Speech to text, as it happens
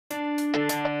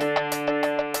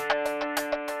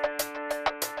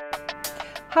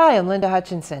Hi, I'm Linda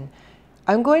Hutchinson.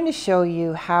 I'm going to show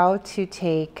you how to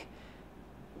take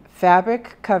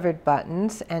fabric covered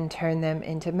buttons and turn them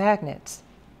into magnets.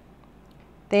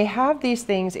 They have these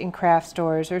things in craft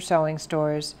stores or sewing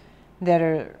stores that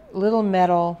are little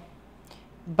metal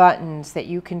buttons that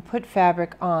you can put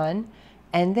fabric on,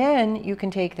 and then you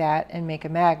can take that and make a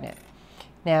magnet.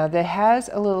 Now, that has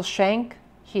a little shank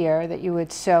here that you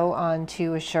would sew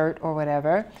onto a shirt or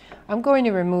whatever. I'm going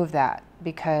to remove that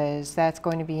because that's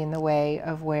going to be in the way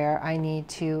of where I need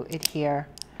to adhere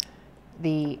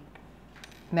the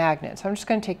magnet. So I'm just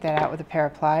going to take that out with a pair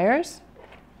of pliers.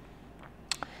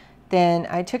 Then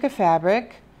I took a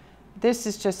fabric. This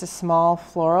is just a small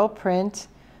floral print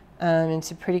in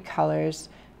some pretty colors.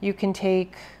 You can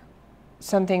take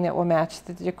something that will match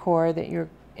the decor that you're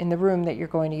in the room that you're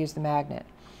going to use the magnet.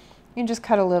 You can just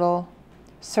cut a little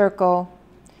circle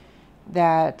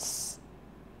that's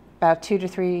about 2 to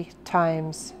 3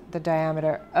 times the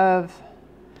diameter of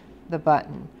the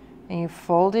button, and you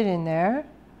fold it in there.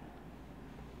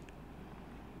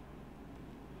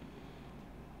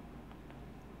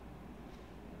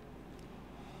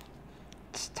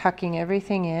 Just tucking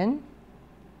everything in.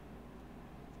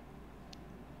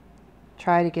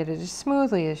 Try to get it as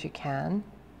smoothly as you can.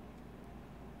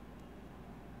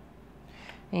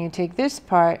 And you take this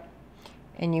part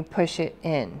and you push it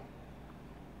in.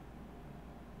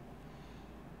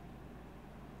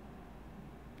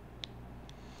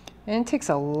 And it takes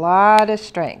a lot of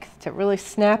strength to really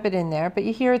snap it in there, but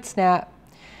you hear it snap,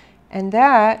 and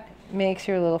that makes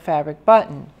your little fabric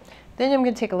button. Then I'm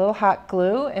going to take a little hot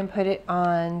glue and put it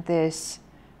on this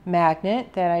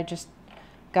magnet that I just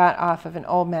got off of an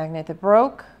old magnet that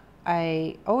broke.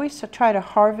 I always try to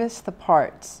harvest the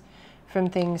parts from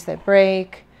things that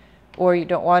break or you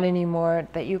don't want anymore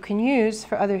that you can use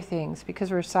for other things, because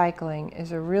recycling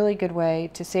is a really good way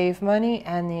to save money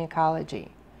and the ecology.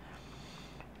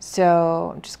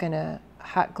 So I'm just going to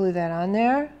hot glue that on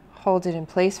there, hold it in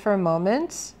place for a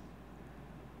moment.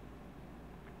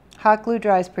 Hot glue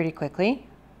dries pretty quickly.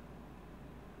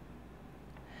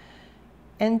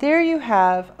 And there you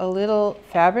have a little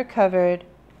fabric covered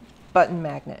button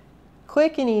magnet.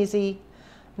 Quick and easy,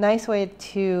 nice way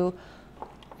to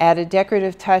add a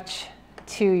decorative touch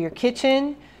to your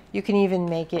kitchen. You can even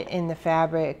make it in the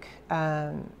fabric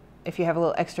if you have a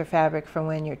little extra fabric from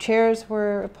when your chairs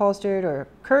were upholstered or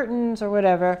curtains or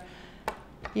whatever.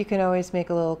 You can always make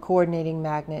a little coordinating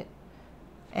magnet.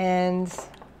 And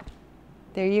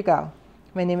there you go.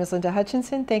 My name is Linda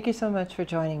Hutchinson. Thank you so much for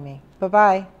joining me.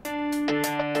 Bye-bye.